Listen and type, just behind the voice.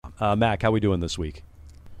Mac, how we doing this week?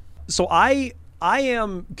 So I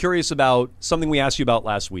am curious about something we asked you about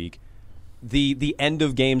last week, the end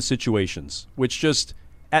of game situations, which just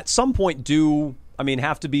at some point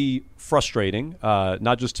have to be frustrating,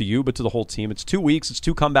 not just to you, but to the whole team. It's 2 weeks, it's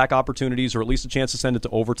 2 comeback opportunities, or at least a chance to send it to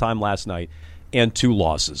overtime last night, and 2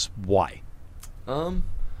 losses. Why?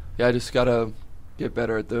 I just got to get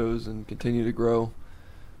better at those and continue to grow.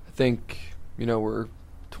 I think, we're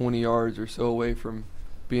 20 yards or so away from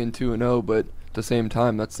being 2-0, but at the same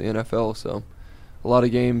time, that's the NFL, so a lot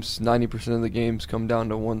of games, 90% of the games come down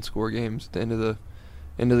to one-score games at the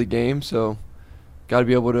end of the game, so got to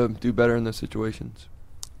be able to do better in those situations.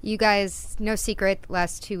 You guys, no secret,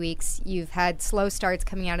 last 2 weeks, you've had slow starts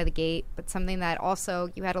coming out of the gate, but something that also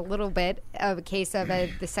you had a little bit of a case of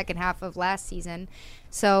the second half of last season.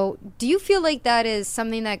 So do you feel like that is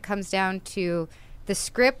something that comes down to the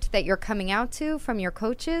script that you're coming out to from your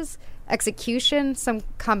coaches, execution, some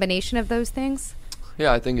combination of those things?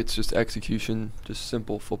 Yeah, I think it's just execution, just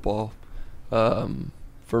simple football.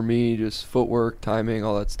 For me, just footwork, timing,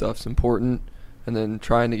 all that stuff's important. And then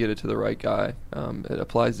trying to get it to the right guy. It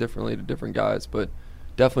applies differently to different guys, but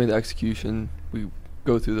definitely the execution. We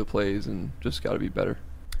go through the plays and just got to be better.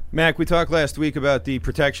 Mac, we talked last week about the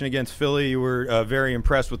protection against Philly. You were very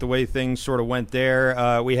impressed with the way things sort of went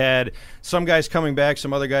there. We had some guys coming back,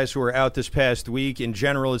 some other guys who were out this past week. In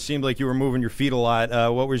general, it seemed like you were moving your feet a lot.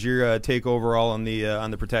 What was your take overall on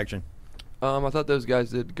the protection? I thought those guys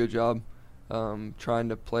did a good job trying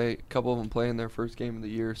to play. A couple of them playing their first game of the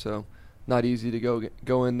year, so not easy to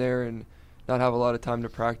go in there and not have a lot of time to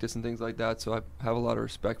practice and things like that. So I have a lot of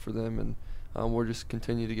respect for them, and we'll just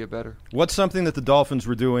continue to get better. What's something that the Dolphins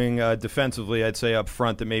were doing defensively, I'd say, up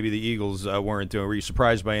front that maybe the Eagles weren't doing? Were you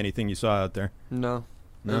surprised by anything you saw out there? No.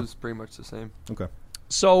 It was pretty much the same. Okay.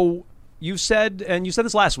 So you said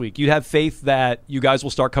this last week, you'd have faith that you guys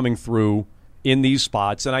will start coming through in these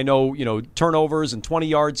spots. And I know, turnovers and 20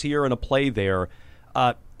 yards here and a play there.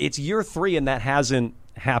 It's year 3, and that hasn't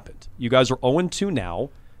happened. You guys are 0-2 now.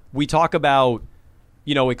 We talk about,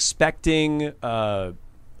 expecting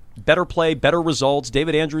better play, better results.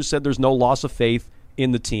 David Andrews said there's no loss of faith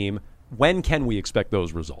in the team. When can we expect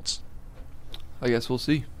those results? I guess we'll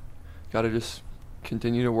see. Got to just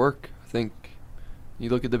continue to work. I think you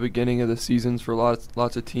look at the beginning of the seasons for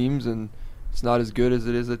lots of teams, and it's not as good as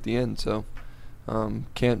it is at the end. So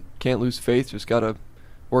can't lose faith. Just got to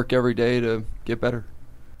work every day to get better.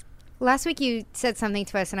 Last week you said something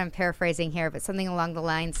to us, and I'm paraphrasing here, but something along the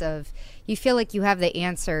lines of you feel like you have the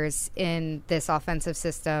answers in this offensive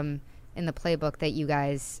system in the playbook that you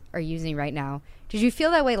guys are using right now. Did you feel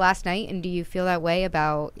that way last night, and do you feel that way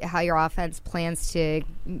about how your offense plans to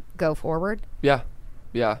go forward? Yeah.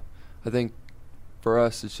 I think for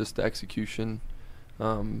us it's just the execution.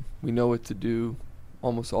 We know what to do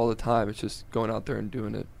almost all the time. It's just going out there and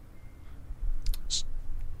doing it.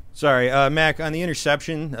 Sorry, Mac, on the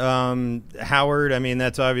interception, Howard,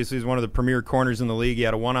 that's obviously one of the premier corners in the league. You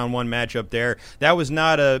had a one-on-one matchup there. That was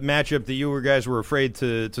not a matchup that you guys were afraid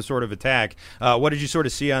to sort of attack. What did you sort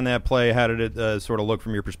of see on that play? How did it sort of look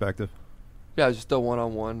from your perspective? Yeah, just a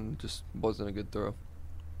one-on-one. Just wasn't a good throw.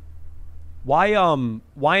 Why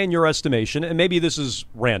in your estimation, and maybe this is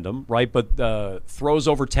random, right, but throws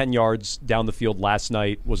over 10 yards down the field last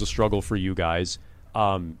night was a struggle for you guys.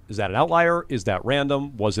 Is that an outlier? Is that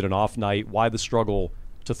random? Was it an off night? Why the struggle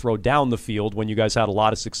to throw down the field when you guys had a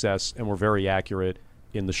lot of success and were very accurate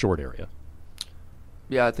in the short area?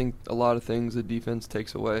 Yeah, I think a lot of things the defense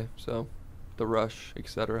takes away, so the rush,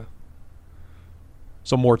 etc.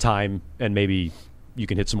 So more time, and maybe you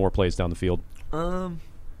can hit some more plays down the field? I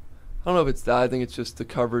don't know if it's that. I think it's just the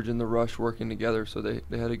coverage and the rush working together, so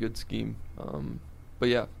they had a good scheme. But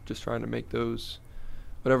yeah, just trying to make those,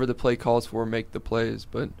 whatever the play calls for, make the plays.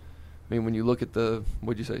 But when you look at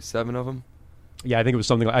what'd you say, 7 of them? Yeah, I think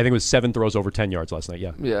it was 7 throws over 10 yards last night.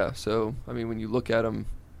 Yeah. Yeah. So when you look at them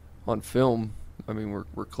on film,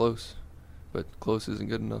 we're close, but close isn't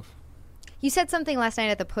good enough. You said something last night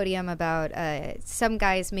at the podium about some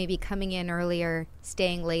guys maybe coming in earlier,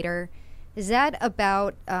 staying later. Is that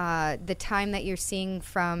about the time that you're seeing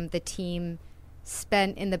from the team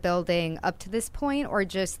spent in the building up to this point, or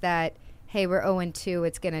just that, hey, we're 0-2,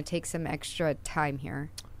 it's going to take some extra time here?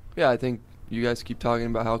 Yeah, I think you guys keep talking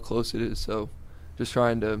about how close it is, so just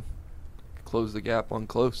trying to close the gap on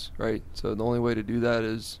close, right? So the only way to do that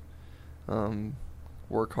is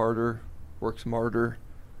work harder, work smarter,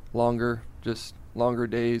 longer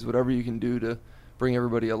days, whatever you can do to bring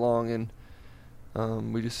everybody along, and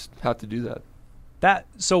we just have to do that.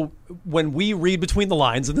 So when we read between the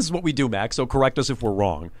lines, and this is what we do, Max, so correct us if we're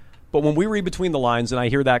wrong, But when we read between the lines, and I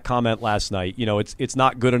hear that comment last night, it's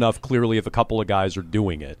not good enough, clearly, if a couple of guys are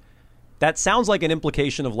doing it. That sounds like an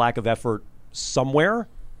implication of lack of effort somewhere.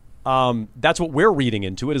 That's what we're reading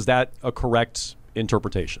into it. Is that a correct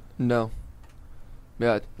interpretation? No.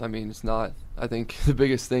 Yeah, I mean, it's not. I think the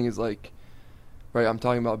biggest thing is right, I'm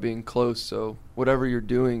talking about being close, so whatever you're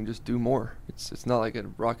doing, just do more. It's not like a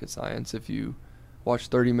rocket science. If you watch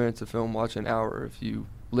 30 minutes of film, watch an hour. If you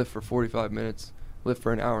lift for 45 minutes, lift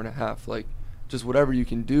for an hour and a half. Just whatever you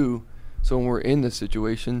can do. So when we're in this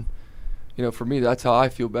situation, for me, that's how I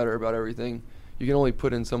feel better about everything. You can only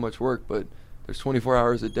put in so much work, but there's 24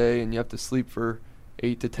 hours a day, and you have to sleep for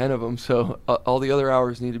 8 to 10 of them. So all the other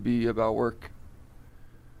hours need to be about work.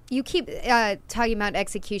 You keep talking about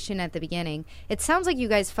execution at the beginning. It sounds like you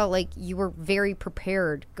guys felt like you were very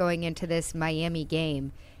prepared going into this Miami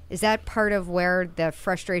game. Is that part of where the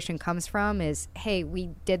frustration comes from is, hey, we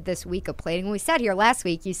did this week of playing. When we sat here last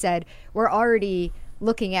week, you said, we're already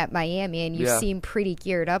looking at Miami, and you seem pretty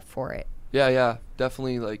geared up for it. Yeah,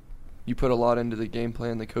 definitely. You put a lot into the game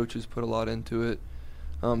plan. The coaches put a lot into it.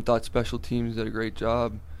 Thought special teams did a great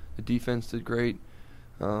job. The defense did great.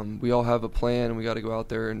 We all have a plan, and we got to go out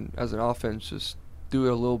there and, as an offense, just do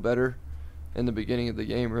it a little better in the beginning of the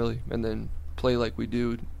game, really, and then play like we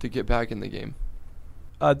do to get back in the game.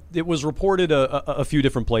 It was reported a few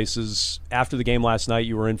different places after the game last night.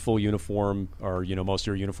 You were in full uniform, or most of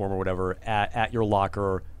your uniform or whatever, at your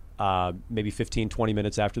locker, maybe 15, 20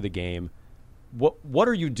 minutes after the game. What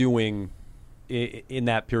are you doing in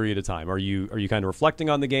that period of time? Are you kind of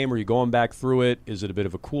reflecting on the game? Are you going back through it? Is it a bit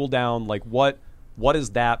of a cool down? What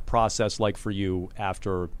is that process like for you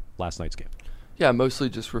after last night's game? Yeah, mostly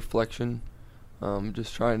just reflection.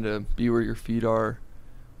 Just trying to be where your feet are.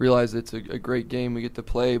 Realize it's a great game we get to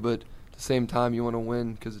play, but at the same time you want to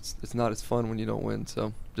win because it's not as fun when you don't win.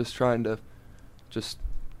 So just trying to just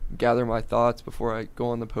gather my thoughts before I go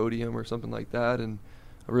on the podium or something like that, and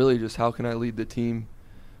really just how can I lead the team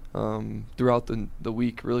throughout the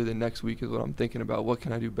week. Really the next week is what I'm thinking about. What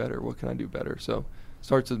can I do better? What can I do better? So it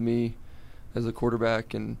starts with me as a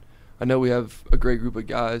quarterback, and I know we have a great group of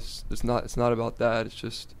guys. It's not about that. It's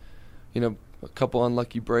just, a couple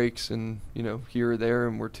unlucky breaks and, here or there,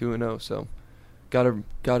 and we're 2-0. So gotta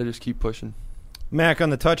just keep pushing. Mac,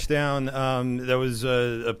 on the touchdown, there was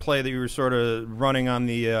a play that you were sort of running on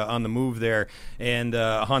the move there, and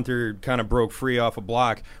Hunter kind of broke free off a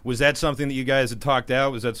block. Was that something that you guys had talked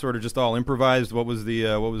out? Was that sort of just all improvised? What was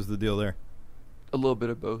the deal there? A little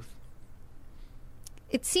bit of both.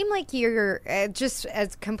 It seemed like you're just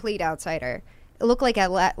as complete outsider. It looked like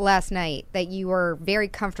at last night that you were very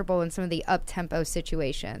comfortable in some of the up-tempo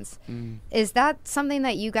situations. Is that something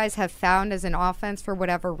that you guys have found as an offense for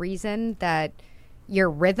whatever reason, that your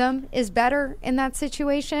rhythm is better in that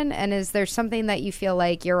situation? And is there something that you feel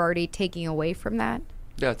like you're already taking away from that?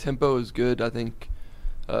 Yeah, tempo is good. I think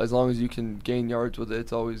as long as you can gain yards with it,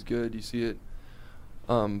 it's always good. You see it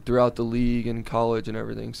throughout the league and college and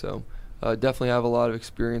everything. So definitely have a lot of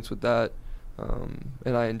experience with that.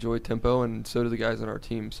 And I enjoy tempo, and so do the guys on our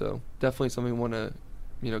team. So definitely something we want to,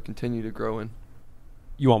 continue to grow in.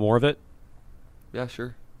 You want more of it? Yeah,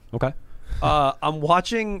 sure. Okay. I'm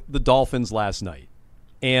watching the Dolphins last night,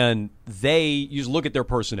 and you look at their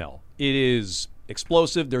personnel. It is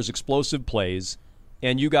explosive. There's explosive plays,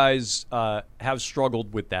 and you guys have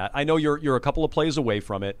struggled with that. I know you're a couple of plays away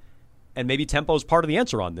from it, and maybe tempo is part of the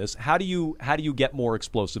answer on this. How do you get more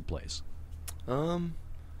explosive plays?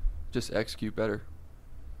 Just execute better.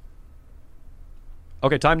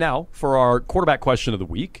 Okay, time now for our quarterback question of the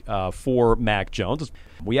week for Mac Jones.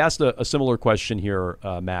 We asked a similar question here,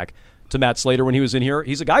 Mac, to Matt Slater when he was in here.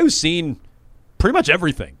 He's a guy who's seen pretty much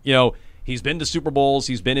everything. He's been to Super Bowls.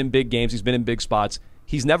 He's been in big games. He's been in big spots.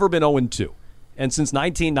 He's never been 0-2. And since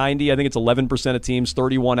 1990, I think it's 11% of teams,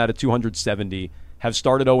 31 out of 270, have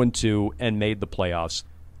started 0-2 and made the playoffs.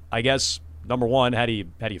 I guess, number one, how do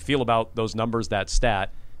you feel about those numbers, that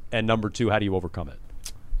stat? And number two, how do you overcome it?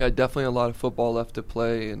 Yeah, definitely a lot of football left to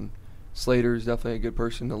play, and Slater's definitely a good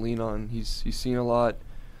person to lean on. He's seen a lot,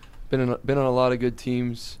 been on a lot of good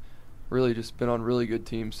teams, really just been on really good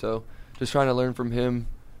teams. So just trying to learn from him,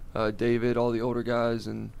 David, all the older guys,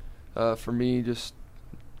 and for me, just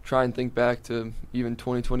try and think back to even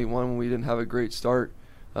 2021 when we didn't have a great start,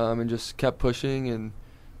 and just kept pushing, and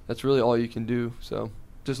that's really all you can do. So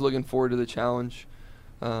just looking forward to the challenge.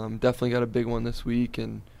 Definitely got a big one this week,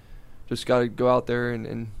 and just got to go out there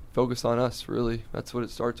and focus on us, really. That's what it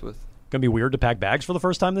starts with. Going to be weird to pack bags for the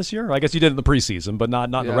first time this year? I guess you did in the preseason, but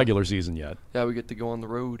not in the regular season yet. Yeah, we get to go on the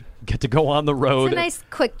road. Get to go on the road. It's a nice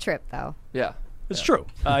quick trip, though. Yeah. It's true.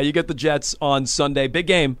 You get the Jets on Sunday. Big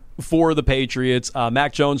game for the Patriots.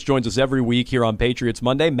 Mac Jones joins us every week here on Patriots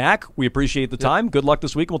Monday. Mac, we appreciate the time. Good luck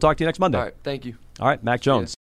this week, and we'll talk to you next Monday. All right, thank you. All right, Mac Jones.